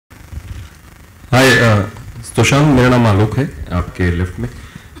हाय सुशांत, मेरा नाम आलोक है, आपके लेफ्ट में।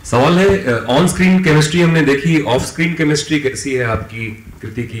 सवाल है, ऑन स्क्रीन केमिस्ट्री हमने देखी, ऑफ स्क्रीन केमिस्ट्री कैसी है आपकी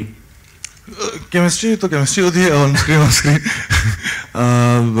कृति की? केमिस्ट्री तो केमिस्ट्री होती है, ऑन स्क्रीन ऑफ स्क्रीन।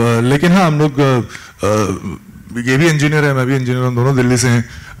 लेकिन हाँ, हम लोग ये भी इंजीनियर है, मैं भी इंजीनियर हूँ, दोनों दिल्ली से हैं।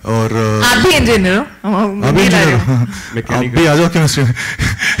 और आप भी इंजीनियर हो? अभी इंजीनियर हो, आप भी आ जाओ केमिस्ट्री में।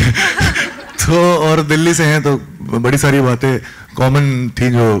 तो और दिल्ली से हैं, तो बड़ी सारी बातें कॉमन थी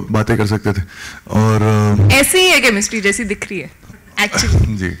जो बातें कर सकते थे। और ऐसे ही है केमिस्ट्री जैसी दिख रही है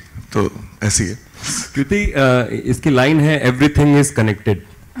एक्चुअली। जी, तो ऐसी है। कृति, इसकी लाइन है एवरीथिंग इज कनेक्टेड,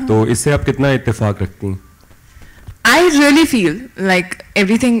 तो इससे आप कितना इत्तेफाक रखती हैं? I really feel like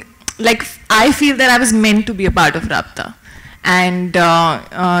everything, like I feel that I was meant to be a part of Rabta. And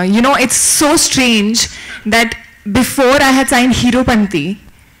you know, it's so strange that before I had signed Hero Panti,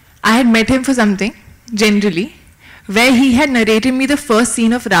 I had met him for something, generally, where he had narrated me the first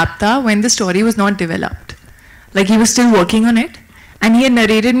scene of Rabta when the story was not developed. Like he was still working on it. And he had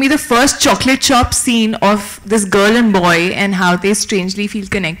narrated me the first chocolate shop scene of this girl and boy and how they strangely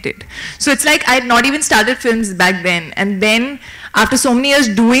feel connected. So it's like I had not even started films back then. And then after so many years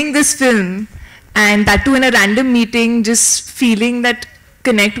doing this film, and that too in a random meeting, just feeling that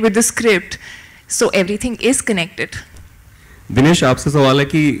connect with the script. So everything is connected. Dinesh, आपसे सवाल है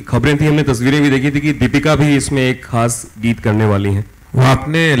कि खबरें थी, हमने तस्वीरें भी देखी थी कि दीपिका भी इसमें एक खास गीत करने वाली हैं। वो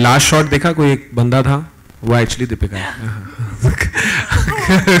आपने लास्ट शॉट देखा, कोई एक बंदा था, वो एक्चुअली दीपिका है।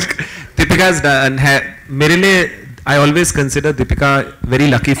 दीपिका है मेरे लिए, I always consider Deepika very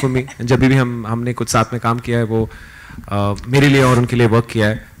lucky for me. जब भी हमने कुछ साथ में काम किया है, वो मेरे लिए और उनके लिए वर्क किया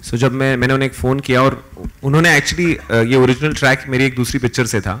है। सो जब मैंने उन्हें एक फ़ोन किया, और उन्होंने एक्चुअली ये ओरिजिनल ट्रैक मेरी एक दूसरी पिक्चर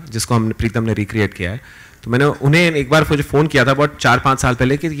से था जिसको हमने प्रीतम ने रिक्रिएट किया है। तो मैंने उन्हें एक बार मुझे फ़ोन किया था बहुत 4-5 साल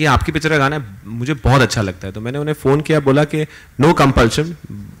पहले कि ये आपकी पिक्चर का गाना है, मुझे बहुत अच्छा लगता है। तो मैंने उन्हें फ़ोन किया, बोला कि नो कंपल्शन,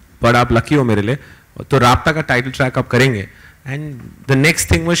 बट आप लकी हो मेरे लिए, तो राब्ता का टाइटल ट्रैक आप करेंगे। And the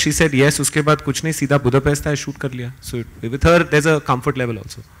next thing was she said yes. उसके बाद कुछ नहीं, सीधा बुदापेस्ट है, शूट कर लिया। So with her there is a comfort level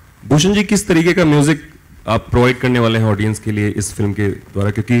also. Bhushan ji, किस तरीके का म्यूजिक आप प्रोवाइड करने वाले हैं ऑडियंस के लिए इस फिल्म के द्वारा,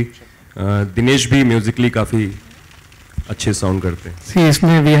 क्योंकि दिनेश भी म्यूजिकली काफ़ी अच्छे साउंड करते हैं? See,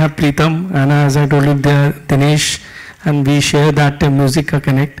 इसमें we have Pritam and as I told you there Dinesh and we share that music का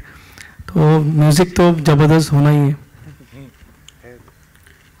connect. तो म्यूजिक तो जबरदस्त होना ही है।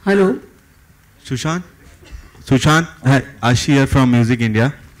 हेलो सुशांत, आशी here from music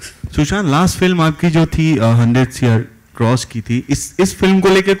India. Sushant, last film आपकी जो थी 100 CR क्रॉस की थी, इस फिल्म को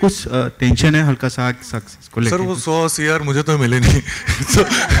लेकर कुछ टेंशन है हल्का सा सक्सेस को लेकर? सर, वो 100 CR मुझे तो मिले नहीं।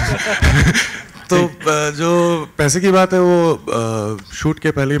 तो जो पैसे की बात है वो शूट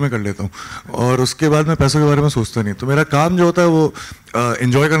के पहले ही मैं कर लेता हूँ, और उसके बाद मैं पैसों के बारे में सोचता नहीं। तो मेरा काम जो होता है वो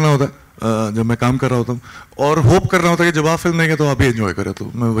एंजॉय करना होता है जब मैं काम कर रहा होता हूँ, और होप करना होता है कि जब आप फिल्म देंगे तो आप भी एंजॉय करें,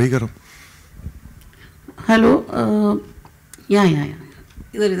 तो मैं वही कर रहा हूँ। हेलो, यहाँ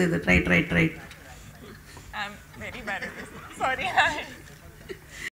इधर right. I'm very bad at this. Sorry.